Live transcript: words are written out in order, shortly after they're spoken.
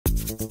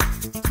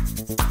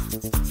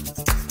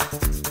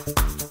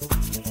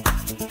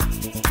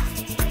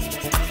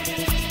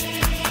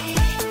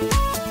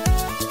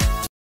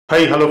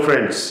Hi, hello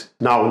friends.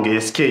 நான் உங்க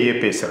SKA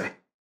பேசுறேன்.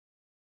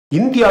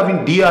 இந்தியாவின்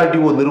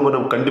DRDO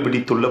நிறுவனம்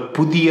கண்டுபிடித்துள்ள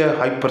புதிய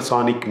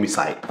ஹைப்பர்சானிக்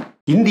மிசைல்.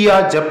 இந்தியா,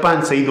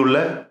 ஜப்பான் செய்துள்ள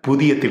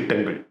புதிய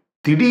திட்டங்கள்.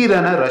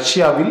 திடீரென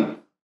ரஷ்யாவில்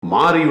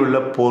மாறியுள்ள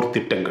போர்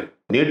திட்டங்கள்.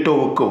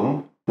 நேட்டோவுக்கும்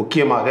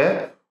முக்கியமாக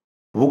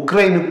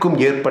உக்ரைனுக்கும்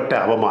ஏற்பட்ட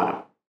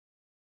அவமானம்.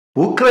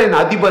 உக்ரைன்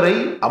அதிபரை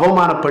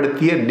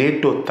அவமானப்படுத்திய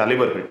நேட்டோ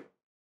தலைவர்கள்.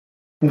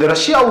 இந்த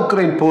ரஷ்யா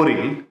உக்ரைன்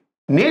போரில்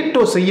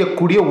நேட்டோ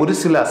செய்யக்கூடிய ஒரு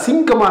சில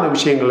அசிங்கமான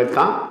விஷயங்களை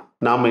தான்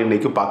நாம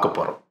இன்னைக்கு பார்க்க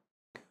போறோம்.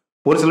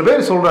 ஒரு சில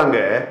பேர் சொல்றாங்க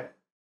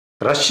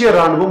ரஷ்ய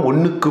ராணுவம்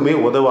ஒண்ணுக்குமே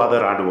உதவாத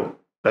ராணுவம்,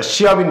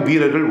 ரஷ்யாவின்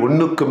வீரர்கள்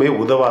ஒண்ணுக்குமே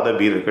உதவாத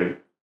வீரர்கள்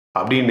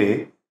அப்படின்னு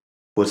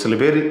ஒரு சில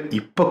பேர்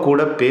இப்ப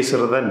கூட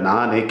பேசுறத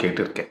நானே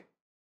கேட்டிருக்கேன்.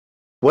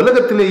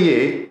 உலகத்திலேயே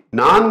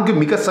 4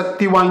 மிக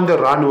சக்தி வாய்ந்த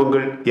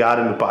ராணுவங்கள்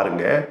யாருன்னு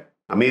பாருங்க.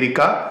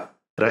 America,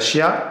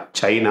 Russia,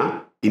 China,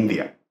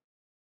 India.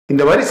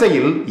 இந்த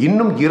வரிசையில்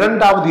இன்னும்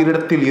 2வது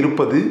இடத்தில்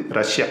இருப்பது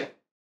ரஷ்யா.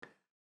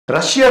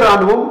 ரஷ்ய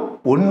ராணுவம்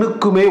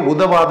ஒண்ணுக்குமே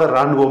உதவாத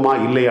ராணுவமா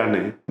இல்லையான்னு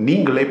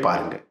நீங்களே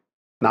பாருங்க.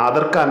 நான்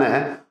அதற்கான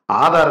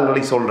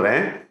ஆதாரங்களை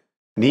சொல்றேன்,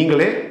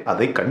 நீங்களே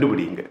அதை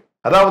கண்டுபிடிங்க.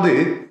 அதாவது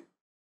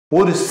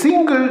ஒரு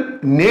சிங்கிள்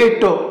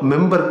நேட்டோ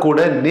மெம்பர் கூட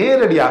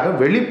நேரடியாக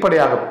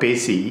வெளிப்படையாக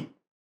பேசி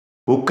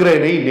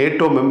உக்ரைனை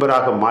நேட்டோ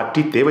மெம்பராக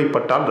மாற்றி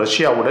தேவைப்பட்டால்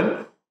ரஷ்யாவுடன்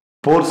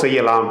போர்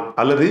செய்யலாம்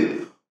அல்லது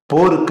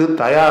போருக்கு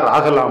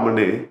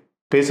தயாராகலாம்னு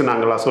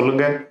பேசினாங்களா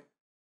சொல்லுங்க?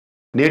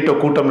 நேட்டோ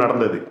கூட்டம்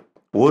நடந்தது,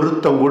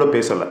 ஒருத்தம் கூட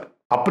பேசல.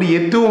 அப்படி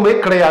எதுவுமே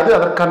கிடையாது,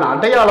 அதற்கான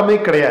அடையாளமே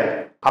கிடையாது.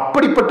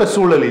 அப்படிப்பட்ட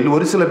சூழலில்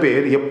ஒரு சில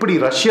பேர் எப்படி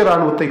ரஷ்ய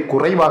ராணுவத்தை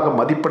குறைவாக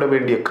மதிப்பிட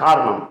வேண்டிய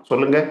காரணம்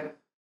சொல்லுங்க?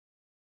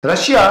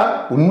 ரஷ்யா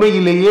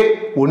உண்மையிலேயே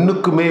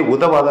ஒண்ணுக்குமே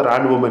உதவாத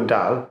ராணுவம்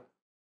என்றால்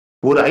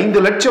ஒரு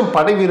 5 லட்சம்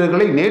படை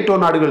வீரர்களை நேட்டோ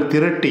நாடுகள்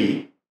திரட்டி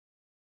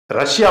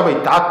ரஷ்யாவை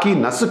தாக்கி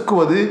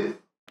நசுக்குவது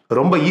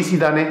ரொம்ப ஈஸி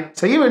தானே,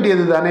 செய்ய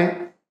வேண்டியது தானே.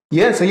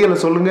 ஏன் செய்யல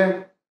சொல்லுங்க?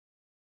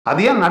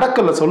 அது ஏன்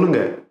நடக்கல சொல்லுங்க?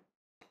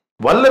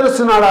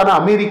 வல்லரசு நாடான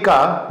அமெரிக்கா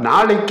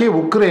நாளைக்கே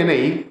உக்ரைனை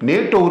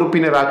நேட்டோ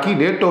உறுப்பினராக்கி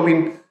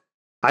நேட்டோவின்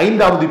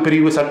 5வது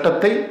பிரிவு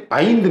சட்டத்தை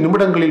 5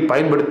 நிமிடங்களில்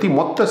பயன்படுத்தி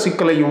மொத்த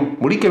சிக்கலையும்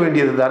முடிக்க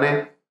வேண்டியது தானே.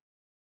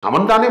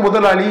 அவன் தானே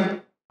முதலாளி,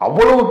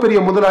 அவ்வளவு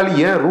பெரிய முதலாளி.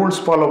 ஏன்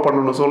ரூல்ஸ் ஃபாலோ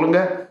பண்ணணும்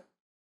சொல்லுங்க?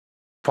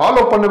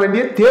 ஃபாலோ பண்ண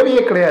வேண்டிய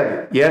தேவையே கிடையாது.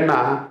 ஏன்னா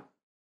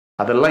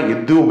அதெல்லாம்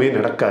எதுவுமே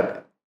நடக்காது.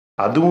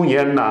 அதுவும்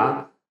ஏன்னா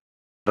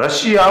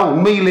ரஷ்யா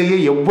உண்மையிலேயே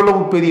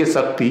எவ்வளவு பெரிய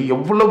சக்தி,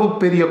 எவ்வளவு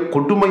பெரிய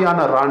கொடுமையான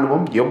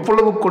ராணுவம்,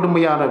 எவ்வளவு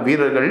கொடுமையான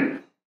வீரர்கள்,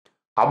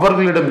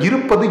 அவர்களிடம்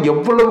இருப்பது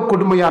எவ்வளவு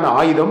கொடுமையான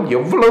ஆயுதம்,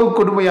 எவ்வளவு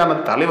கொடுமையான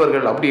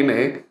தலைவர்கள் அப்படின்னு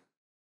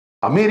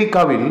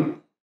அமெரிக்காவில்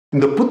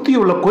இந்த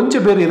புத்தியுள்ள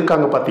கொஞ்சம் பேர்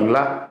இருக்காங்க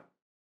பாத்தீங்களா,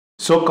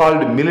 so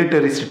called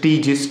military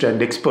strategist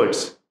and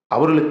experts.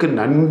 அவர்களுக்கு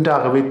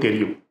நன்றாகவே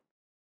தெரியும்.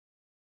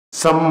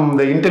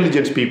 the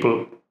intelligence people,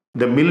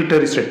 the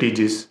military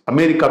strategists,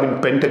 அமெரிக்காவின்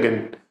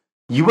பென்டகன்,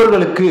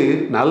 இவர்களுக்கு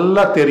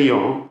நல்லா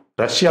தெரியும்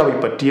ரஷ்யாவை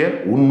பற்றிய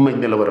உண்மை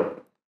நிலவரம்.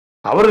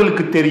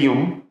 அவர்களுக்கு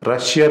தெரியும்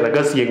ரஷ்ய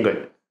ரகசியங்கள்.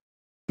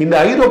 இந்த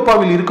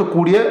ஐரோப்பாவில்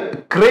இருக்கக்கூடிய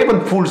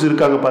கிரேவன் ஃபூல்ஸ்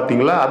இருக்காங்க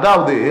பாத்தீங்களா,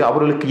 அதாவது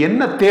அவர்களுக்கு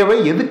என்ன தேவை,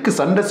 எதுக்கு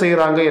சண்டை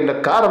செய்யறாங்க என்ற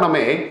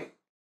காரணமே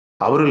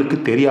அவர்களுக்கு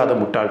தெரியாத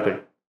முட்டாள்கள்.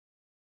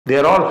 they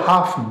are all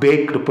half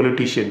baked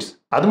politicians.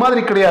 அது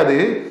மாதிரி கிடையாது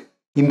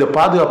இந்த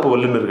பாதுகாப்பு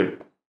வல்லுநர்கள்.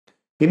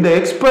 இந்த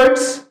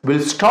experts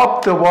will stop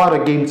the war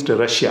against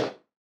Russia.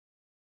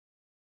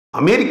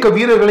 அமெரிக்க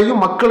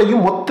வீரர்களையும்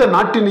மக்களையும் மொத்த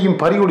நாட்டினையும்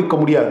பறிகொடுக்க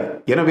முடியாது.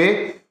 எனவே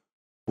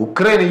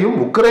உக்ரைனையும்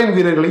உக்ரைன்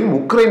வீரர்களையும்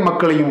உக்ரைன்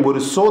மக்களையும் ஒரு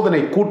சோதனை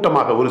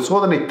கூட்டமாக, ஒரு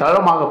சோதனை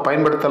தளமாக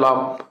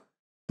பயன்படுத்தலாம்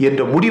என்ற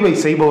முடிவை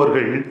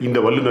செய்பவர்கள் இந்த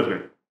வல்லுநர்கள்.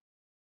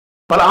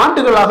 பல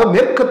ஆண்டுகளாக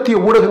மேற்கத்திய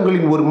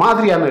ஊடகங்களின் ஒரு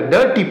மாதிரியான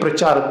டர்ட்டி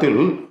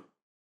பிரச்சாரத்தில்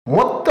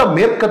மொத்த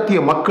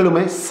மேற்கத்திய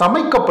மக்களுமே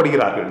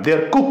சமைக்கப்படுகிறார்கள். they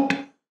are cooked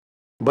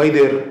by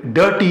their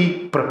dirty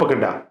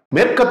propaganda.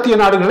 மேற்கத்திய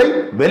நாடுகளை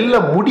வெல்ல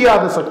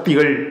முடியாத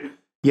சக்திகள்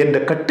என்ற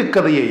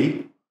கட்டுக்கதையை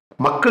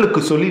மக்களுக்கு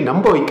சொல்லி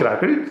நம்ப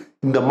வைக்கிறார்கள்.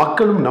 இந்த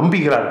மக்களும்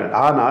நம்புகிறார்கள்.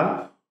 ஆனால்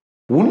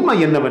உண்மை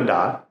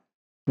என்னவென்றால்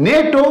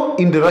நேட்டோ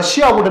இன்று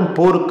ரஷ்யாவுடன்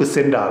போருக்கு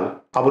சென்றால்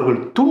அவர்கள்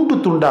துண்டு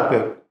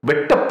துண்டாக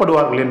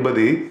வெட்டப்படுவார்கள்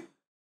என்பது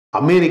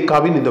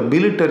அமெரிக்காவின் இந்த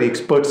மிலிட்டரி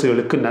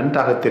எக்ஸ்பர்ட்ஸ்களுக்கு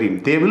நன்றாக தெரியும்.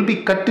 they will be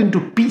cut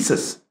into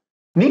pieces.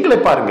 நீங்களே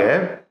பாருங்க,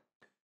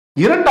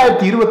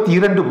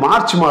 2022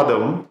 மார்ச்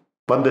மாதம்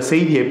வந்த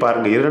செய்தியை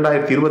பாருங்க.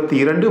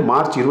 2022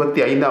 மார்ச்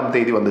 25ஆம்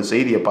தேதி வந்த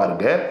செய்தியை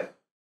பாருங்க.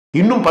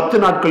 இன்னும் 10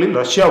 நாட்களில்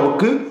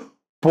ரஷ்யாவுக்கு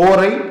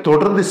போரை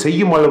தொடர்ந்து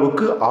செய்யும்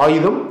அளவுக்கு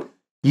ஆயுதம்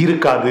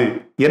இருக்காது,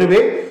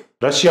 எனவே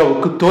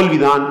ரஷ்யாவுக்கு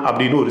தோல்விதான்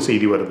அப்படின்னு ஒரு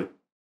செய்தி வருது.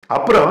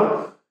 அப்புறம்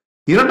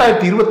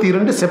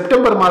 2022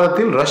 செப்டம்பர்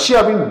மாதத்தில்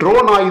ரஷ்யாவின்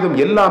ட்ரோன் ஆயுதம்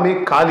எல்லாமே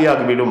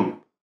காலியாகிவிடும்,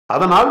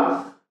 அதனால்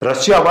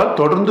ரஷ்யாவால்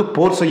தொடர்ந்து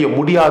போர் செய்ய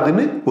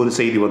முடியாதுன்னு ஒரு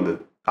செய்தி வந்தது.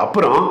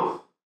 அப்புறம்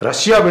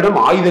ரஷ்யாவிடம்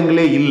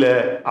ஆயுதங்களே இல்லை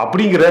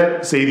அப்படிங்கிற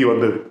செய்தி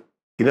வந்தது.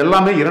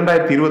 இதெல்லாமே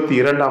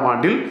 2022ஆம்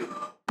ஆண்டில்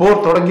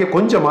போர் தொடங்கிய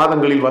கொஞ்ச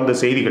மாதங்களில் வந்த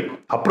செய்திகள்.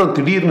 அப்புறம்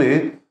திடீர்னு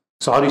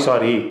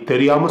சாரி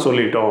தெரியாம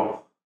சொல்லிட்டோம்,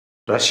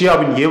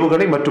 ரஷ்யாவின்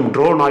ஏவுகணை மற்றும்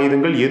ட்ரோன்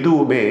ஆயுதங்கள்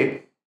எதுவுமே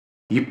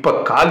இப்ப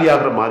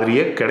காலியாகிற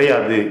மாதிரியே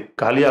கிடையாது,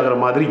 காலியாகிற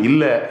மாதிரி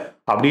இல்லை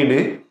அப்படின்னு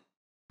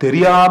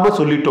தெரியாம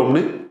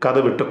சொல்லிட்டோம்னு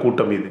கதை விட்ட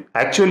கூட்டம் இது.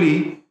 ஆக்சுவலி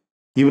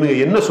இவனுங்க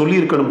என்ன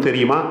சொல்லியிருக்கணும்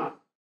தெரியுமா?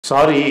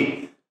 சாரி,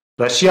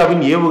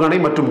 ரஷ்யாவின் ஏவுகணை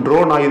மற்றும்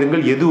ட்ரோன்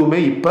ஆயுதங்கள் எதுவுமே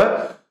இப்ப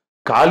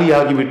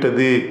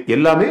காலியாகிவிட்டது,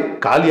 எல்லாமே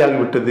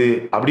காலியாகிவிட்டது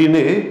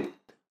அப்படின்னு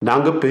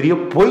நாங்க பெரிய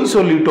பொய்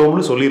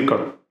சொல்லிட்டோம்னு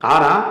சொல்லியிருக்கணும்.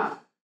 ஆனா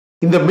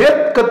இந்த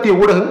மேற்கத்திய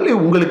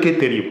ஊடகங்கள் உங்களுக்கே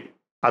தெரியும்.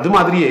 அது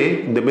மாதிரியே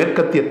இந்த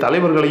மேற்கத்திய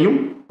தலைவர்களையும்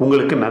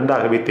உங்களுக்கு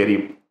நன்றாகவே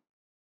தெரியும்.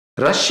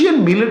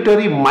 Russian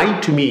military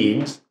might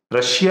means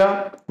Russia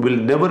will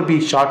never be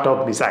short of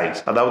missiles.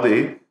 அதாவது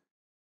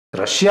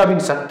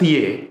ரஷ்யாவின்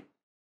சக்தியே,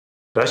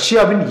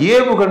 ரஷ்யாவின்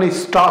ஏவுகணை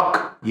ஸ்டாக்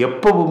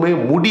எப்பவுமே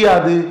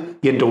முடியாது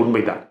என்ற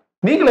உண்மைதான்.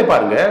 நீங்களே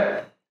பாருங்க,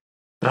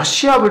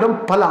 ரஷ்யாவிடம்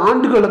பல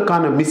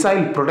ஆண்டுகளுக்கான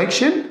missile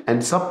production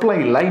and supply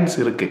lines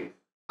இருக்கு.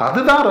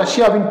 அதுதான்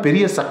ரஷ்யாவின்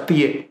பெரிய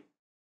சக்தியே.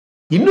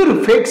 இன்னொரு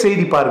ஃபேக்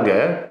செய்தி பாருங்க,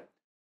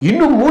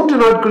 இன்னும் 3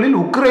 நாட்களில்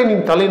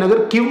உக்ரைனின்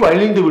தலைநகர் கிவ்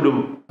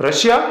அழிந்துவிடும்,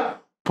 ரஷ்யா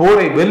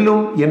போரை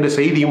வெல்லும் என்ற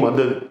செய்தியும்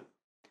வந்தது.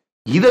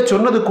 இதை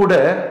சொன்னது கூட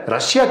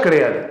ரஷ்யா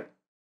கிடையாது,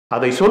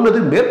 அதை சொன்னது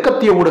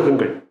மேற்கத்திய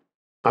ஊடகங்கள்.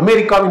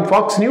 அமெரிக்காவின்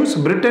ஃபாக்ஸ் நியூஸ்,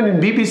 பிரிட்டனின்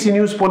பிபிசி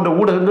நியூஸ் போன்ற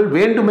ஊடகங்கள்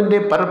வேண்டுமென்றே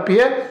பரப்பிய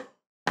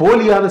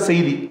போலியான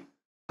செய்தி.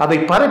 அதை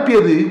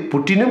பரப்பியது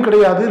புட்டினும்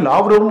கிடையாது,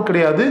 லாவ்ரோவும்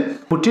கிடையாது,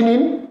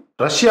 புட்டினின்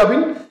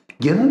ரஷ்யாவின்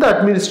எந்த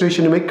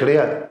அட்மினிஸ்ட்ரேஷனுமே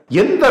கிடையாது,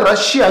 எந்த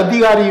ரஷ்ய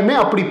அதிகாரியுமே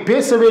அப்படி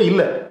பேசவே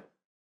இல்லை.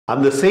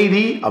 அந்த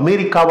செய்தி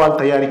அமெரிக்காவால்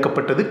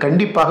தயாரிக்கப்பட்டது.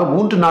 கண்டிப்பாக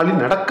 3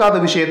 நாளில் நடக்காத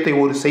விஷயத்தை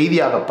ஒரு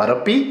செய்தியாக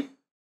பரப்பி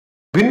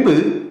பின்பு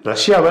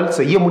ரஷ்யாவால்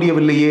செய்ய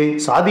முடியவில்லையே,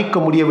 சாதிக்க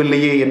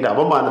முடியவில்லையே என்ற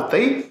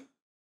அவமானத்தை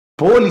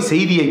போலி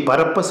செய்தியை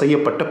பரப்ப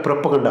செய்யப்பட்ட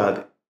புரொபகண்டா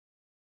அது.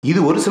 இது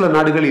ஒரு சில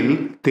நாடுகளில்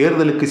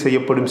தேர்தலுக்கு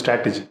செய்யப்படும்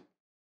ஸ்ட்ராட்டஜி.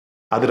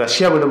 அது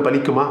ரஷ்யாவிடம்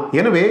பலிக்குமா?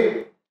 எனவே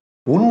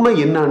உண்மை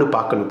என்னன்னு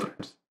பார்க்கணும்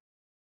ஃப்ரெண்ட்ஸ்.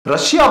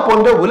 ரஷ்யா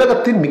போன்ற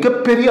உலகத்தின்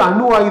மிகப்பெரிய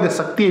அணு ஆயுத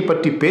சக்தியை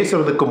பற்றி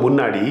பேசுறதுக்கு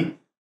முன்னாடி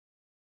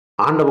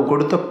ஆண்டவன்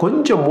கொடுத்த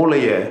கொஞ்சம்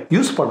மூளையை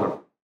யூஸ் பண்ணணும்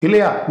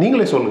இல்லையா?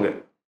 நீங்களே சொல்லுங்க.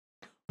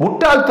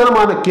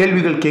 முட்டாள்தனமான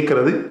கேள்விகள்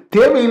கேட்கறது,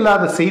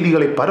 தேவையில்லாத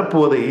செய்திகளை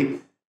பரப்புவதை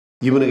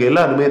இவனுக்கு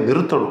எல்லாருமே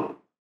நிறுத்தணும்.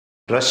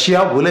 ரஷ்யா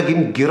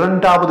உலகின்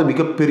 2வது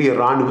மிகப்பெரிய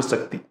இராணுவ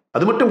சக்தி.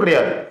 அது மட்டும்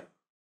கிடையாது,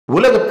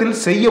 உலகத்தில்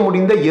செய்ய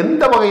முடிந்த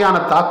எந்த வகையான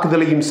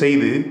தாக்குதலையும்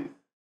செய்து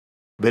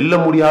வெல்ல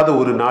முடியாத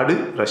ஒரு நாடு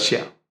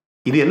ரஷ்யா.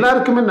 இது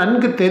எல்லாருக்குமே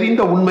நன்கு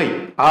தெரிந்த உண்மை.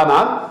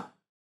 ஆனால்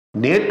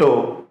நேட்டோ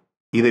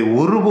இதை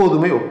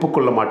ஒருபோதுமே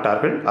ஒப்புக்கொள்ள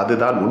மாட்டார்கள்.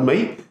 அதுதான் உண்மை.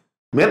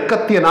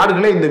 மேற்கத்திய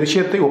நாடுகளே இந்த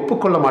விஷயத்தை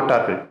ஒப்புக்கொள்ள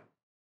மாட்டார்கள்.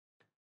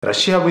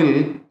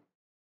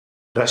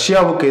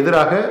 ரஷ்யாவுக்கு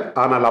எதிராக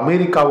ஆனால்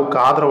அமெரிக்காவுக்கு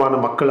ஆதரவான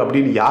மக்கள்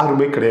அப்படின்னு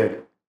யாருமே கிடையாது.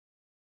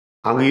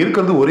 அங்க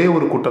இருக்கிறது ஒரே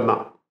ஒரு கூட்டம்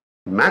தான்,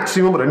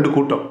 மேக்சிமம் 2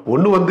 கூட்டம்.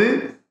 ஒன்று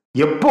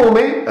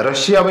எப்பவுமே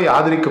ரஷ்யாவை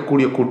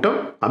ஆதரிக்கக்கூடிய கூட்டம்,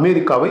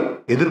 அமெரிக்காவை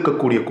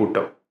எதிர்க்கக்கூடிய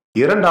கூட்டம்.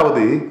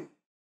 2வது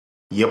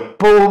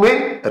எப்பவுமே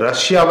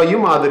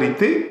ரஷ்யாவையும்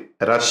ஆதரித்து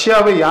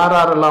ரஷ்யாவை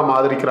யாரெல்லாம்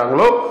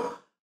ஆதரிக்கிறாங்களோ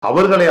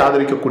அவர்களை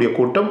ஆதரிக்கக்கூடிய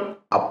கூட்டம்.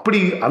 அப்படி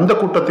அந்த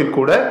கூட்டத்தில்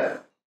கூட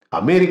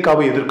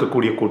அமெரிக்காவை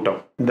எதிர்க்கக்கூடிய கூட்டம்.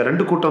 இந்த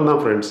 2 கூட்டம்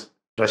தான் ஃப்ரெண்ட்ஸ்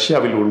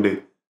ரஷ்யாவில் உண்டு.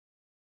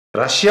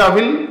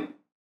 ரஷ்யாவில்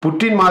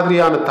புட்டின்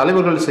மாதிரியான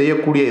தலைவர்கள்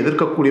செய்யக்கூடிய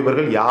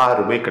எதிர்க்கக்கூடியவர்கள்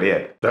யாருமே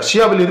கிடையாது.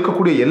 ரஷ்யாவில்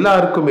இருக்கக்கூடிய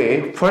எல்லாருக்குமே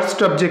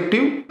ஃபர்ஸ்ட்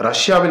அப்ஜெக்டிவ்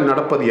ரஷ்யாவில்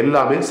நடப்பது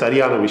எல்லாமே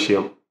சரியான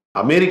விஷயம்.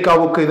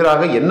 அமெரிக்காவுக்கு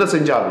எதிராக என்ன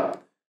செஞ்சாலும்,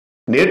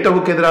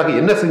 நேட்டோவுக்கு எதிராக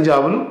என்ன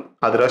செஞ்சாலும்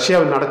அது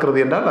ரஷ்யாவில்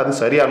நடக்கிறது என்றால் அது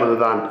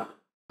சரியானதுதான்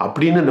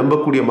அப்படின்னு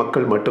நம்பக்கூடிய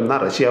மக்கள்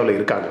மட்டும்தான் ரஷ்யாவில்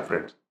இருக்காங்க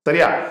ஃப்ரெண்ட்ஸ்.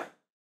 சரியா?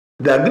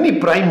 தி அக்னி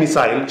பிரைம்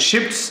மிசைல்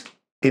ஷிப்ஸ்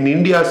இன்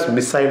இந்தியாஸ்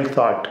மிசைல்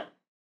தாட்.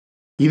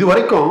 இது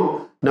வரைக்கும்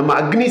நம்ம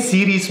அக்னி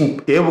சீரீஸ்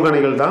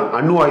ஏவுகணைகள் தான்,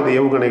 அணு ஆயுத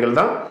ஏவுகணைகள்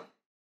தான்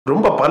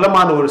ரொம்ப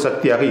பலமான ஒரு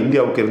சக்தியாக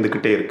இந்தியாவுக்கு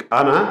இருந்துகிட்டே இருக்கு.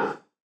 ஆனா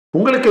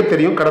உங்களுக்கே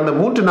தெரியும், கடந்த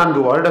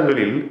 3-4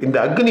 வருடங்களில் இந்த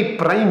அக்னி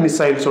பிரைம்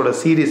மிசைல்ஸோட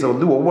சீரீஸை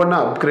ஒவ்வொன்றா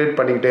அப்கிரேட்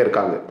பண்ணிக்கிட்டே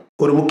இருக்காங்க.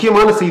 ஒரு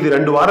முக்கியமான செய்தி,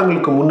 2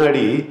 வாரங்களுக்கு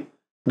முன்னாடி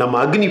நம்ம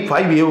அக்னி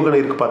 5 ஏவுகணை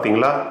இருக்கு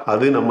பாத்தீங்களா,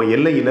 அது நம்ம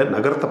எல்லையில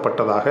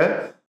நகர்த்தப்பட்டதாக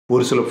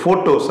ஒரு சில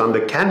போட்டோஸ், அந்த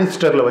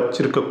கேனிஸ்டர்ல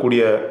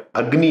வச்சிருக்கக்கூடிய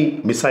அக்னி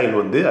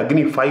மிசைல்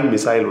அக்னி 5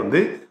 மிசைல்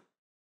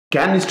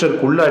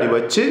கேனிஸ்டருக்கு உள்ளாடி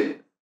வச்சு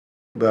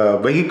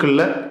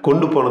வெஹிக்கிள்ல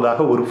கொண்டு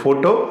போனதாக ஒரு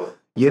போட்டோ,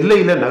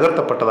 எல்லையில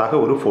நகர்த்தப்பட்டதாக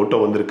ஒரு போட்டோ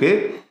வந்திருக்கு.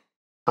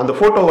 அந்த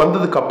போட்டோ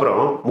வந்ததுக்கு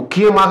அப்புறம்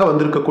முக்கியமாக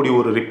வந்திருக்கக்கூடிய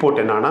ஒரு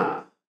ரிப்போர்ட் என்னன்னா,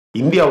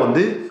 இந்தியா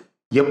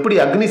எப்படி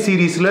அக்னி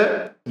சீரீஸ்ல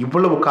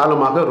இவ்வளவு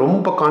காலமாக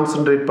ரொம்ப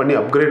கான்சென்ட்ரேட் பண்ணி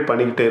அப்கிரேட்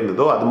பண்ணிக்கிட்டே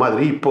இருந்ததோ அது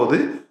மாதிரி இப்போது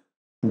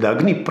இந்த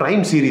அக்னி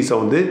பிரைம்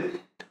சீரீஸை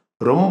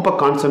ரொம்ப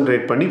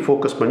கான்சென்ட்ரேட் பண்ணி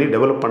ஃபோக்கஸ் பண்ணி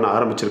டெவலப் பண்ண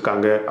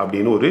ஆரம்பிச்சிருக்காங்க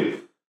அப்படின்னு ஒரு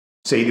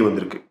செய்தி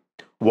வந்திருக்கு.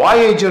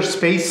 Voyager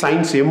space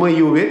science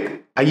MOU with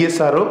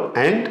ISRO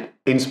and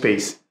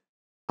IN-SPACe.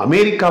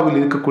 அமெரிக்காவில்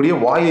இருக்கக்கூடிய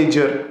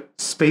வாயேஜர்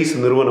ஸ்பேஸ்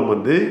நிறுவனம்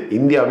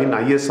இந்தியாவின்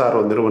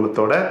ISRO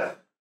நிறுவனத்தோட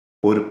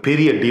ஒரு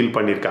பெரிய டீல்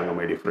பண்ணியிருக்காங்க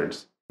my dear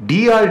friends.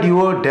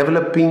 DRDO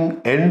developing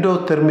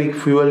endothermic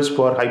fuels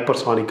for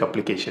hypersonic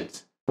applications.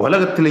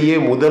 உலகத்திலேயே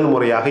முதல்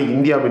முறையாக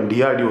இந்தியாவின்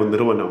DRDO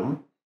நிறுவனம்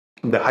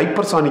இந்த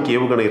ஹைப்பர்சானிக்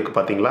ஏவுகணை இருக்கு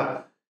பாத்தீங்களா,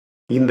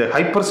 இந்த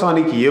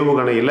ஹைப்பர்சானிக்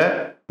ஏவுகணையில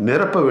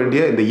நிரப்ப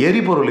வேண்டிய இந்த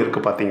எரிபொருள்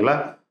இருக்கு பாத்தீங்களா,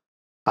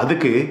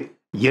 அதுக்கு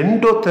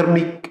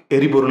எண்டோதெர்மிக்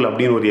எரிபொருள்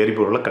அப்படின்னு ஒரு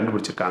எரிபொருளை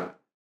கண்டுபிடிச்சிருக்காங்க.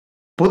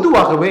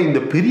 பொதுவாகவே இந்த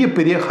பெரிய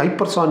பெரிய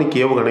ஹைப்பர்சானிக்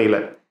ஏவுகணையில,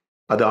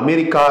 அது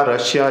அமெரிக்கா,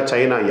 ரஷ்யா,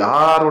 சைனா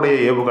யாருடைய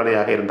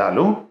ஏவுகணையாக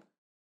இருந்தாலும்,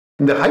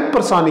 இந்த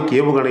ஹைப்பர்சானிக்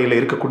ஏவுகணையில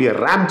இருக்கக்கூடிய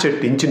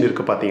ராம்ஜெட் இன்ஜின்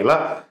இருக்கு பாத்தீங்களா,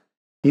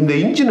 இந்த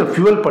இன்ஜினை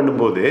ஃபியூவல்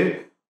பண்ணும்போது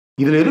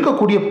இதுல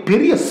இருக்கக்கூடிய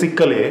பெரிய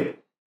சிக்கலே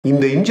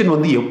இந்த இன்ஜின்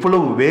வந்து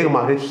எவ்வளவு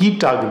வேகமாக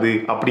ஹீட் ஆகுது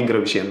அப்படிங்கிற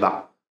விஷயம்தான்.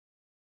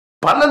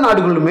 பல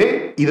நாடுகளுமே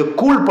இதை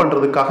கூல்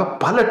பண்றதுக்காக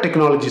பல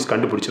டெக்னாலஜிஸ்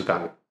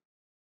கண்டுபிடிச்சிருக்காங்க.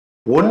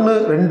 1,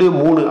 2,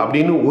 3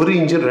 அப்படின்னு ஒரு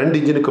இன்ஜின் 2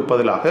 இன்ஜினுக்கு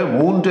பதிலாக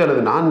 3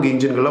 அல்லது 4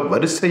 இன்ஜின்களை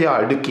வரிசையா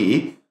அடுக்கி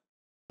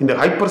இந்த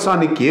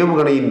ஹைப்பர்சானிக்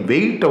ஏவுகணையின்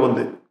வெயிட்டை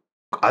வந்து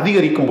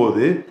அதிகரிக்கும்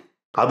போது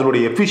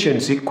அதனுடைய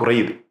எஃபிஷியன்சி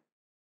குறையுது.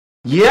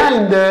 ஏன்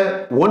இந்த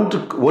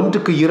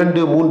 1க்கு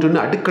 2, 3ன்னு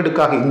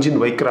அடுக்கடுக்காக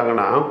இன்ஜின்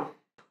வைக்கிறாங்கன்னா,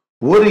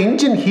 ஒரு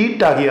இன்ஜின்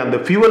ஹீட் ஆகி அந்த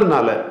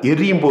ஃபியூவல்னால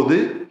எரியும் போது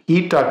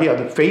ஹீட் ஆகி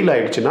அது ஃபெயில்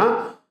ஆயிடுச்சுன்னா,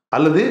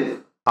 அல்லது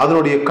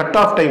அதனுடைய கட்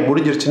ஆஃப் டைம்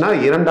முடிஞ்சிருச்சுன்னா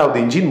 2வது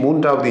இன்ஜின்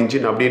 3வது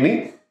இன்ஜின் அப்படின்னு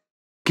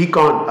கிக்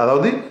ஆன்,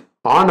 அதாவது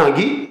ஆன்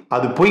ஆகி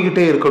அது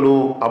போய்கிட்டே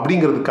இருக்கணும்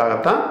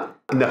அப்படிங்கிறதுக்காகத்தான்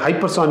இந்த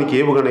ஹைப்பர்சானிக்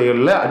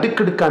ஏவுகணைகளில்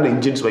அடுக்கடுக்கான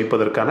இன்ஜின்ஸ்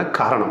வைப்பதற்கான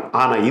காரணம்.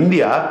 ஆனா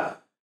இந்தியா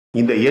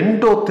இந்த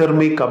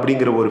எண்டோதெர்மிக்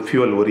அப்படிங்கிற ஒரு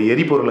ஃபியூவல், ஒரு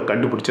எரிபொருளை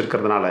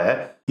கண்டுபிடிச்சிருக்கிறதுனால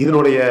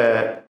இதனுடைய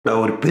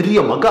ஒரு பெரிய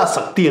மகா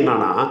சக்தி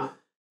என்னன்னா,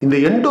 இந்த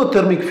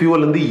எண்டோதெர்மிக்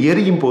ஃபியூவல் வந்து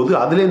எரியும் போது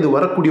அதுலேருந்து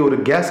வரக்கூடிய ஒரு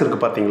கேஸ் இருக்கு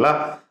பாத்தீங்களா,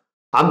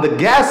 அந்த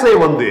கேஸை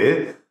வந்து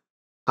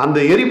அந்த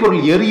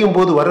எரிபொருள் எரியும்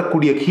போது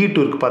வரக்கூடிய ஹீட்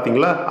இருக்கு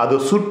பாத்தீங்களா, அதை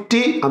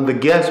சுற்றி அந்த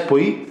கேஸ்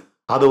போய்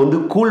அதை வந்து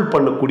கூல்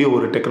பண்ணக்கூடிய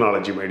ஒரு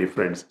technology my dear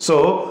friends. So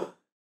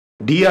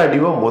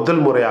DRDO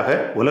முதல் முறையாக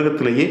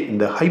உலகத்திலேயே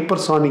இந்த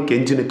ஹைப்பர்சானிக்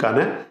என்ஜினுக்கான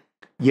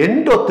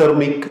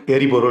எண்டோதெர்மிக்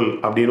எரிபொருள்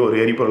அப்படின்னு ஒரு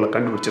எரிபொருளை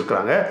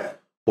கண்டுபிடிச்சிருக்கிறாங்க.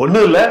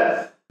 ஒன்றும் இல்லை,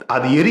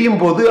 அது எரியும்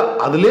போது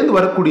அதுலேருந்து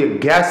வரக்கூடிய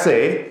கேஸை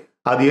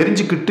அது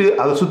எரிஞ்சுக்கிட்டு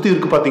அதை சுற்றி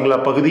இருக்கு பார்த்தீங்களா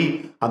பகுதி,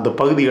 அந்த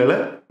பகுதிகளை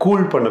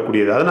கூல்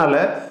பண்ணக்கூடியது. அதனால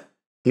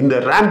இந்த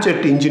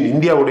ராம்ஜெட் இன்ஜின்,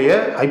 இந்தியாவுடைய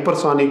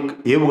ஹைப்பர்சானிக்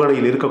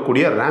ஏவுகணையில்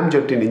இருக்கக்கூடிய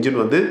ராம்ஜெட்டின்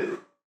இன்ஜின் வந்து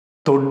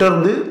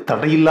தொடர்ந்து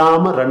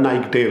தடையில்லாமல் ரன்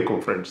ஆகிக்கிட்டே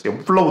இருக்கும் ஃப்ரெண்ட்ஸ்.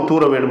 எவ்வளவு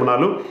தூரம்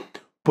வேணும்னாலும்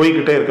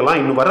போய்கிட்டே இருக்கலாம்.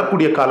 இன்னும்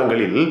வரக்கூடிய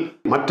காலங்களில்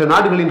மற்ற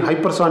நாடுகளின்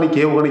ஹைப்பர்சானிக்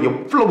ஏவுகணை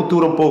எவ்வளவு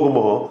தூரம்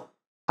போகுமோ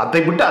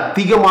அதை விட்டு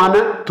அதிகமான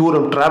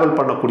தூரம் டிராவல்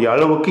பண்ணக்கூடிய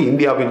அளவுக்கு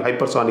இந்தியாவின்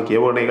ஹைப்பர்சானிக்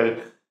ஏவுகணைகள்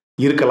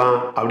இருக்கலாம்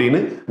அப்படின்னு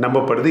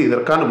நம்பப்படுது.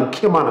 இதற்கான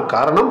முக்கியமான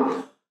காரணம்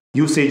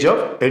யூசேஜ்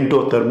ஆஃப்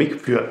எண்டோதெர்மிக்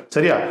ஃபியூவல்.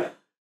 சரியா?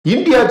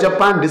 India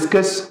Japan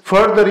discuss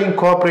ஃபர்தரிங்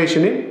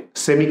cooperation in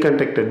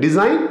semiconductor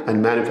design and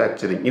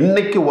manufacturing.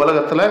 இன்னைக்கு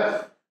உலகத்துல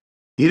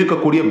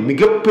இருக்கக்கூடிய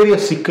மிகப்பெரிய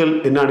சிக்கல்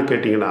என்னன்னு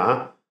கேட்டீங்கன்னா,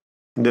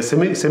 இந்த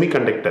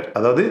செமிகண்டக்டர்,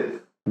 அதாவது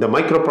இந்த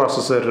மைக்ரோ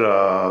ப்ராசஸர்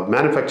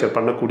மேனுஃபேக்சர்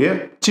பண்ணக்கூடிய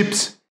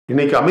சிப்ஸ்.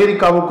 இன்னைக்கு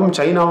அமெரிக்காவுக்கும்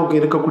சைனாவுக்கும்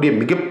இருக்கக்கூடிய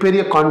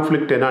மிகப்பெரிய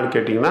கான்ஃபிளிக்ட் என்னன்னு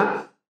கேட்டீங்கன்னா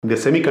இந்த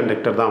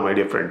செமிகண்டக்டர் தான் மை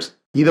டியர் ஃப்ரெண்ட்ஸ்.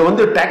 இதை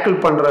வந்து டேக்கிள்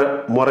பண்ற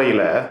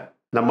முறையில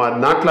நம்ம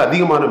நாட்டில்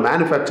அதிகமான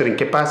மேனுஃபேக்சரிங்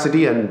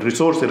கெப்பாசிட்டி அண்ட்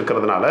ரிசோர்ஸ்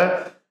இருக்கிறதுனால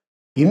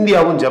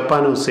இந்தியாவும்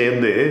ஜப்பானும்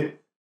சேர்ந்து,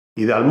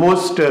 இது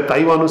ஆல்மோஸ்ட்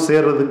தைவானும்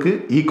சேர்றதுக்கு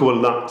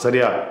ஈக்குவல் தான்.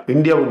 சரியா?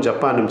 இந்தியாவும்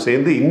ஜப்பானும்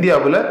சேர்ந்து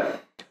இந்தியாவில்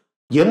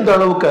எந்த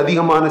அளவுக்கு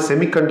அதிகமான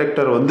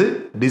செமிகண்டக்டர் வந்து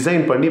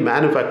டிசைன் பண்ணி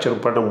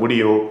மேனுஃபேக்சர் பண்ண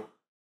முடியும்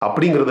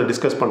அப்படிங்கிறத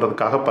டிஸ்கஸ்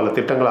பண்றதுக்காக பல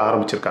திட்டங்களை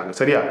ஆரம்பிச்சிருக்காங்க.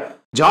 சரியா?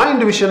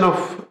 Joint vision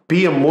of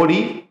PM Modi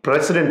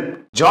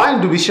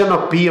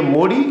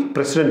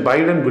president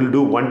Biden will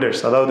do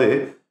wonders. அதாவது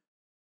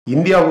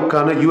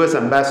இந்தியாவுக்கான US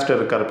அம்பாசிடர்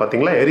இருக்காரு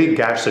பாத்தீங்களா, எரிக்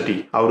கேர்சட்டி.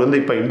 அவர் வந்து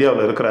இப்ப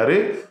இந்தியாவில் இருக்கிறாரு.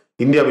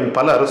 இந்தியாவின்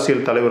பல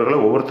அரசியல் தலைவர்களை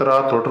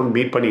ஒவ்வொருத்தராக தொடர்ந்து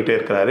மீட் பண்ணிக்கிட்டே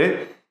இருக்கிறாரு.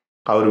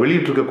 அவர்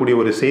வெளியிட்டிருக்கக்கூடிய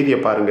ஒரு செய்தியை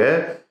பாருங்க.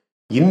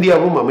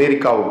 இந்தியாவும்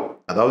அமெரிக்காவும்,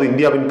 அதாவது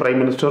இந்தியாவின் பிரைம்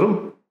மினிஸ்டரும்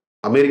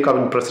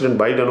அமெரிக்காவின் பிரசிடென்ட்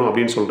பைடனும்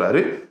அப்படின்னு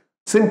சொல்றாரு.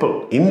 சிம்பிள்.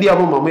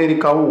 இந்தியாவும்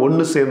அமெரிக்காவும்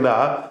ஒன்று சேர்ந்தா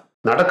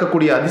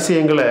நடக்கக்கூடிய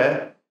அதிசயங்களை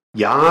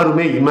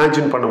யாருமே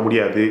இமேஜின் பண்ண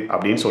முடியாது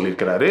அப்படின்னு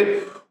சொல்லியிருக்கிறாரு.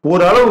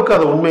 ஓரளவுக்கு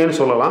அதை உண்மைன்னு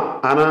சொல்லலாம்.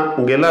 ஆனா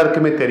உங்க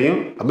எல்லாருக்குமே தெரியும்,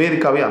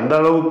 அமெரிக்காவை அந்த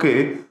அளவுக்கு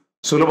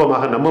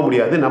சுலபமாக நம்ப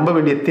முடியாது. நம்ப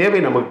வேண்டிய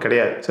தேவை நமக்கு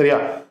கிடையாது. சரியா?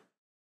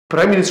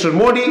 Prime minister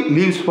Modi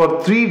leaves for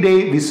 3-day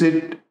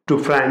visit to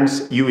France,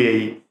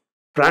 UAE.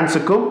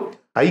 பிரான்ஸுக்கும்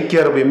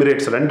ஐக்கிய அரபு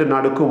எமிரேட்ஸ் 2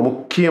 நாடுக்கும்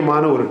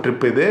முக்கியமான ஒரு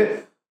ட்ரிப் இது.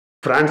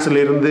 பிரான்ஸ்ல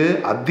இருந்து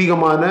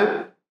அதிகமான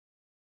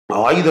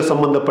ஆயுத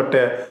சம்பந்தப்பட்ட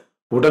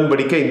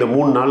உடன்படிக்கை இந்த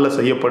 3 நாள்ல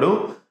செய்யப்படும்.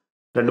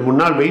 2-3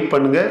 நாள் வெயிட்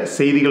பண்ணுங்க,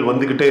 செய்திகள்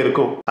வந்துகிட்டே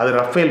இருக்கும். அது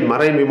ரஃபேல்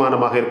மரைன்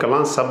விமானமாக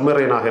இருக்கலாம்,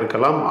 சப்மரைனாக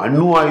இருக்கலாம்,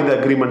 அணு ஆயுத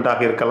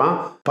அக்ரிமெண்டாக இருக்கலாம்,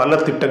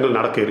 பல திட்டங்கள்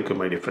நடக்க இருக்கு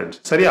மை டியர்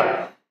ஃப்ரெண்ட்ஸ். சரியா?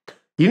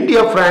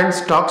 India France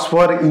tax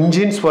for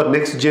engines for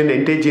next gen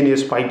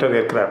இன்டெலிஜெனியஸ் fighter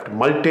aircraft,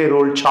 multi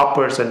role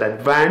choppers and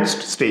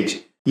advanced stage.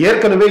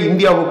 ஏற்கனவே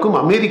இந்தியாவுக்கும்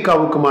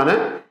அமெரிக்காவுக்குமான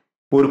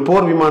ஒரு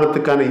போர்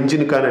விமானத்துக்கான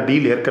இன்ஜினுக்கான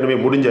டீல் ஏற்கனவே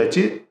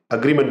முடிஞ்சாச்சு,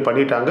 அக்ரிமெண்ட்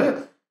பண்ணிட்டாங்க.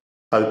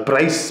 அது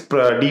பிரைஸ்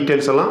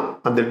டீடைல்ஸ் எல்லாம்,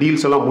 அந்த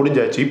டீல்ஸ் எல்லாம்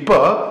முடிஞ்சாச்சு. இப்போ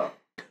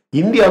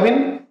இந்தியாவின்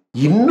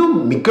இன்னும்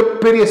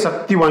மிகப்பெரிய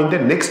சக்தி வாய்ந்த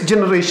நெக்ஸ்ட்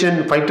ஜெனரேஷன்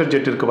ஃபைட்டர்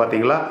ஜெட் இருக்கு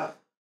பாத்தீங்களா,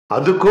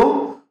 அதுக்கும்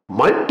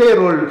மல்டி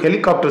ரோல்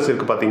ஹெலிகாப்டர்ஸ்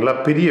இருக்கு பாத்தீங்களா,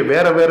 பெரிய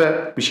வேற வேற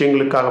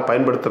விஷயங்களுக்காக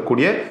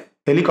பயன்படுத்தக்கூடிய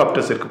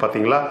ஹெலிகாப்டர்ஸ் இருக்கு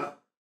பாத்தீங்களா,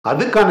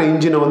 அதுக்கான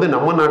இன்ஜினை வந்து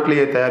நம்ம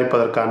நாட்டிலேயே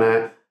தயாரிப்பதற்கான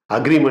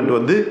அக்ரிமெண்ட்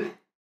வந்து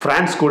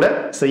பிரான்ஸ் கூட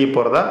செய்ய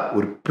போறதா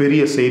ஒரு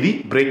பெரிய செய்தி,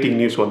 பிரேக்கிங்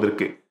நியூஸ்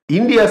வந்திருக்கு.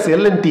 India's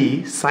L&T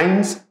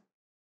signs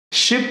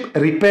ship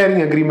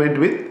repairing agreement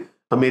with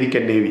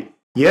American navy.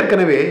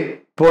 ஏற்கனவே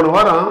போன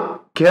வாரம்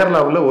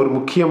கேரளாவில் ஒரு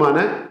முக்கியமான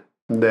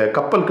இந்த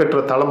கப்பல்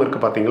கட்டுற தளம் இருக்கு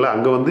பார்த்தீங்களா,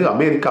 அங்கே வந்து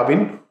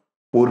அமெரிக்காவின்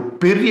ஒரு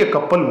பெரிய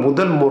கப்பல்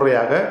முதல்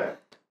முறையாக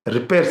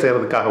ரிப்பேர்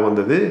செய்யறதுக்காக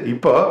வந்தது.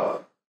 இப்போ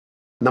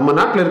நம்ம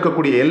நாட்டில்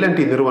இருக்கக்கூடிய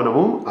எல்என்டி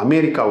நிறுவனமும்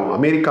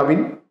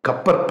அமெரிக்காவின்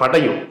கப்பற்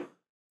படையும்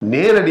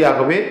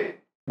நேரடியாகவே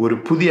ஒரு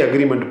புதிய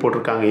அக்ரிமெண்ட்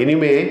போட்டிருக்காங்க.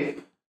 இனிமே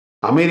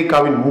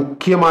அமெரிக்காவின்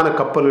முக்கியமான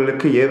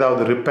கப்பல்களுக்கு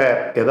ஏதாவது ரிப்பேர்,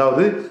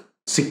 ஏதாவது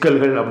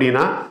சிக்கல்கள்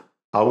அப்படின்னா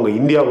அவங்க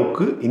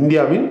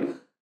இந்தியாவின்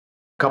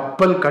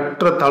கப்பல்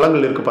கற்ற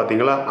தளங்கள் இருக்கு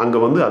பார்த்தீங்களா, அங்கே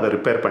வந்து அதை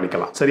ரிப்பேர்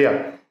பண்ணிக்கலாம். சரியா?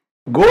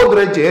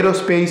 Godrej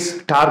aerospace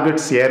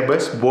targets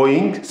Airbus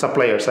Boeing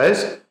suppliers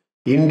as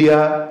India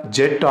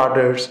jet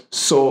orders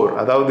சோர்.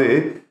 அதாவது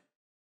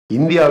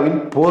இந்தியாவின்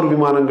போர்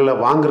விமானங்களை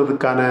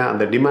வாங்குறதுக்கான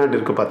அந்த டிமாண்ட்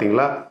இருக்கு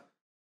பார்த்தீங்களா,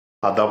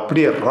 அது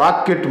அப்படியே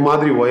ராக்கெட்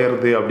மாதிரி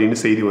உயருது அப்படின்னு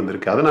செய்தி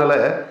வந்திருக்கு. அதனால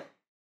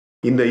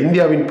இந்த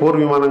இந்தியாவின் போர்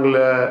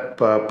விமானங்களை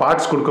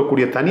பார்ட்ஸ்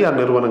கொடுக்கக்கூடிய தனியார்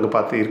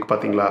நிறுவனங்கள் இருக்கு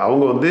பார்த்தீங்களா,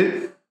 அவங்க வந்து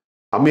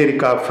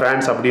அமெரிக்கா,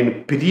 பிரான்ஸ் அப்படின்னு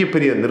பெரிய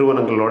பெரிய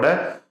நிறுவனங்களோட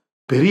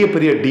பெரிய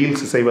பெரிய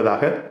டீல்ஸ்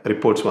செய்வதாக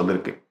ரிப்போர்ட்ஸ்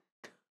வந்திருக்கு.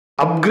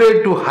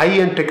 Upgrade to high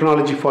and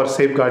technology for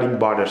safeguarding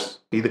borders.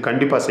 இது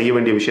கண்டிப்பாக செய்ய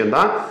வேண்டிய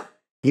விஷயம்தான்.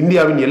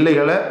 இந்தியாவின்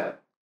எல்லைகளை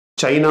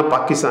சைனா,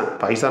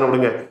 பாகிஸ்தான்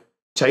விடுங்க,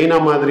 சைனா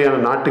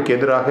மாதிரியான நாட்டுக்கு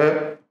எதிராக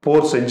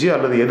போர் செஞ்சு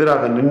அல்லது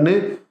எதிராக நின்று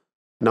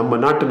நம்ம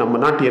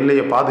நாட்டு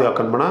எல்லையை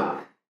பாதுகாக்கணும்னா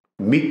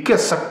மிக்க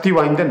சக்தி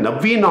வாய்ந்த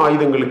நவீன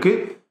ஆயுதங்களுக்கு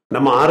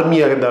நம்ம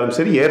ஆர்மியாக இருந்தாலும்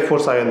சரி,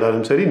 ஏர்ஃபோர்ஸாக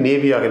இருந்தாலும் சரி,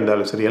 நேவியாக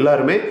இருந்தாலும் சரி,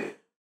 எல்லாருமே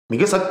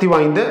மிக சக்தி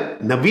வாய்ந்த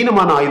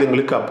நவீனமான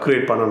ஆயுதங்களுக்கு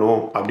அப்கிரேட் பண்ணணும்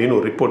அப்படின்னு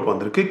ஒரு ரிப்போர்ட்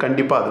வந்திருக்கு.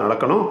 கண்டிப்பாக அது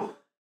நடக்கணும்.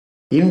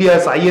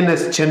 India's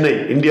INS Chennai,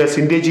 India's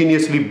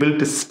indigenously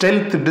build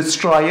stealth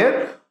destroyer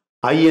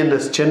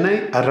INS Chennai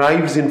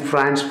arrives in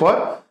France for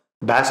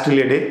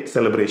Bastille Day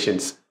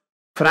celebrations.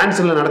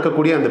 பிரான்ஸில்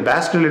நடக்கக்கூடிய அந்த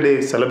பாஸ்டில் டே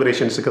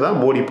செலிப்ரேஷன்ஸுக்கு தான்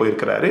மோடி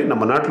போயிருக்கிறாரு.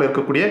 நம்ம நாட்டில்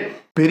இருக்கக்கூடிய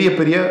பெரிய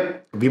பெரிய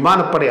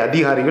விமானப்படை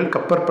அதிகாரிகள்,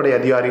 கப்பற்படை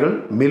அதிகாரிகள்,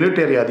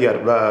 மிலிட்டரி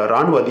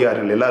ராணுவ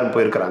அதிகாரிகள் எல்லாரும்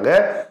போயிருக்கிறாங்க.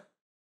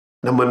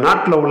 நம்ம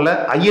நாட்டில் உள்ள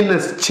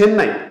INS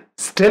சென்னை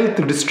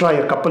ஸ்டெல்த்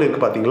டிஸ்ட்ராயர் கப்பல்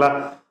இருக்கு பார்த்தீங்களா,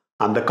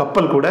 அந்த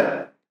கப்பல் கூட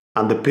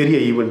அந்த பெரிய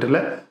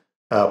ஈவெண்ட்டில்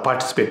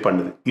பார்ட்டிசிபேட்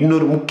பண்ணுது.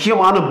 இன்னொரு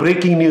முக்கியமான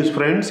breaking news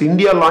friends,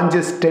 India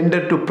launches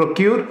tender to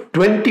procure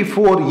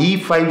 24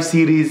 E5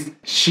 series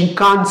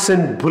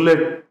ஷிங்கான்சன்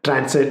bullet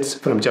transits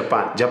from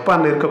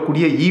ஜப்பான்ல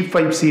இருக்கக்கூடிய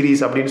E5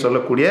 சீரீஸ் அப்படின்னு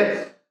சொல்லக்கூடிய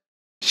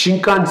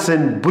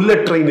ஷிங்கான்சன்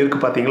புல்லட் ட்ரெயின் இருக்கு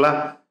பார்த்தீங்களா,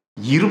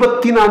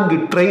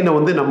 24 ட்ரெயினை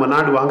வந்து நம்ம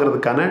நாடு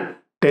வாங்குறதுக்கான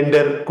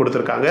டெண்டர்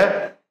கொடுத்துருக்காங்க.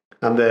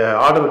 அந்த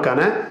ஆர்டருக்கான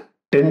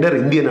டெண்டர்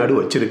இந்திய நாடு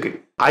வச்சிருக்கு.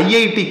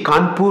 IIT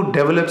Kanpur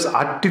develops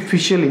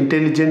artificial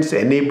intelligence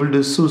enabled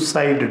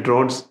suicide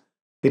drones.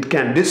 It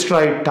can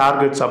destroy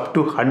targets up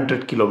to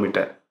 100 km.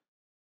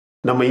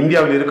 நம்ம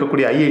இந்தியாவில்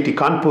இருக்கக்கூடிய IIT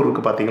கான்பூர்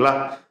இருக்கு பார்த்தீங்களா,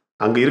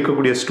 அங்கே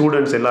இருக்கக்கூடிய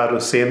ஸ்டூடெண்ட்ஸ்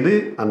எல்லாரும் சேர்ந்து,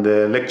 அந்த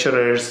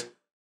லெக்சரர்ஸ்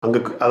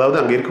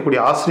அங்கே இருக்கக்கூடிய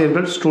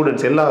ஆசிரியர்கள்,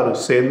 ஸ்டூடெண்ட்ஸ்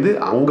எல்லாரும் சேர்ந்து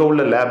அங்கே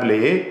உள்ள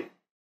லேப்லேயே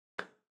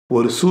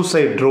ஒரு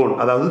சூசைட் ட்ரோன்,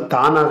 அதாவது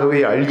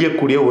தானாகவே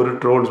அழியக்கூடிய ஒரு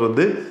ட்ரோன்ஸ்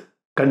வந்து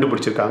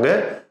கண்டுபிடிச்சிருக்காங்க.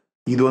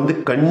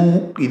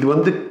 இது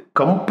வந்து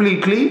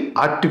கம்ப்ளீட்லி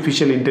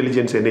ஆர்டிஃபிஷியல்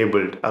இன்டெலிஜென்ஸ்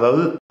எனேபிள்ட்.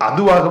 அதாவது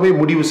அதுவாகவே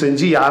முடிவு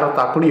செஞ்சு யாரை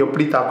தாக்கணும்,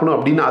 எப்படி தாக்கணும்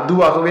அப்படின்னு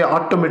அதுவாகவே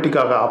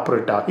ஆட்டோமேட்டிக்காக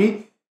ஆப்ரேட் ஆகி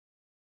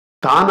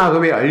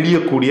தானாகவே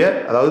அழியக்கூடிய,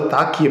 அதாவது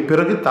தாக்கிய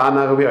பிறகு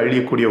தானாகவே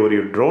அழியக்கூடிய ஒரு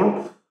ட்ரோன்.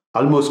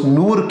 ஆல்மோஸ்ட்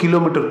 100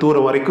 கிலோமீட்டர்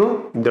தூரம் வரைக்கும்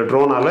இந்த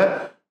ட்ரோனால்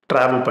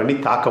ட்ராவல் பண்ணி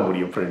தாக்க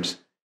முடியும். ஃப்ரெண்ட்ஸ்,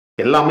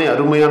 எல்லாமே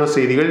அருமையான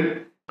செய்திகள்.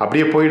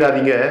 அப்படியே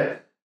போயிடாதீங்க.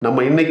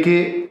 நம்ம இன்னைக்கு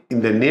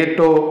இந்த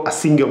நேட்டோ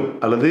அசிங்கம்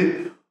அல்லது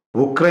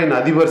உக்ரைன்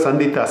அதிபர்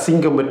சந்தித்த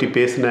அசிங்கம் பற்றி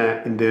பேசின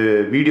இந்த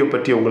வீடியோ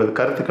பற்றி உங்களது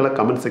கருத்துக்களை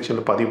கமெண்ட்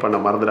செக்ஷனில் பதிவு பண்ண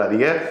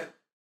மறந்துடாதீங்க.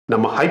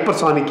 நம்ம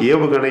ஹைப்பர்சானிக்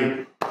ஏவுகணை,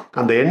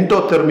 அந்த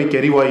எண்டோதெர்மிக்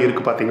எரிவாயு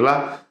இருக்குது பார்த்தீங்களா,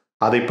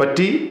 அதை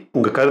பற்றி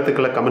உங்கள்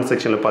கருத்துக்களை கமெண்ட்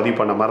செக்ஷனில் பதிவு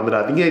பண்ண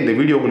மறந்துடாதீங்க. இந்த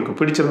வீடியோ உங்களுக்கு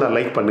பிடிச்சிருந்தா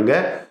லைக்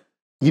பண்ணுங்கள்.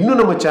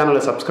 இன்னும் நம்ம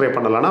சேனலை சப்ஸ்கிரைப்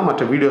பண்ணலாம்னா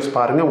மற்ற வீடியோஸ்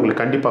பாருங்கள்,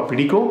 உங்களுக்கு கண்டிப்பாக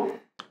பிடிக்கும்.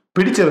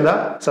 பிடிச்சிருந்தா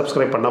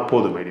சப்ஸ்கிரைப் பண்ணால்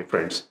போதும் my dear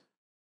friends.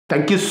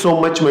 Thank you so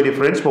much my dear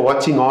friends for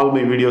watching all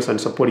my videos and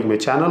supporting my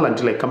channel.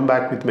 Until I come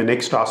back with my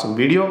next awesome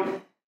video,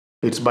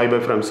 it's bye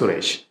bye from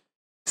Suresh.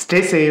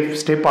 Stay safe,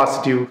 stay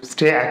positive,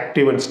 stay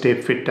active and stay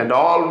fit and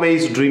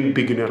always dream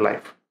big in your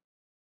life.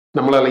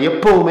 நம்மளால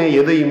எப்பவுமே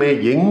எதையுமே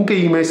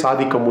எங்கேயுமே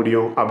சாதிக்க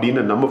முடியும்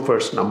அப்படின்னு நம்ம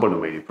first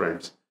நம்பணும் my dear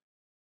friends.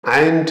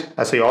 And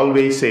as I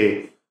always say,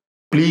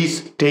 please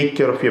take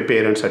care of your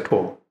parents at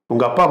home.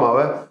 உங்க அப்பா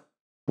அம்மாவை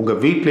உங்க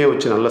வீட்டிலே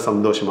வச்சு நல்ல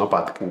சந்தோஷமா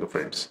பார்த்துக்கங்க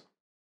friends.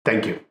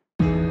 Thank you.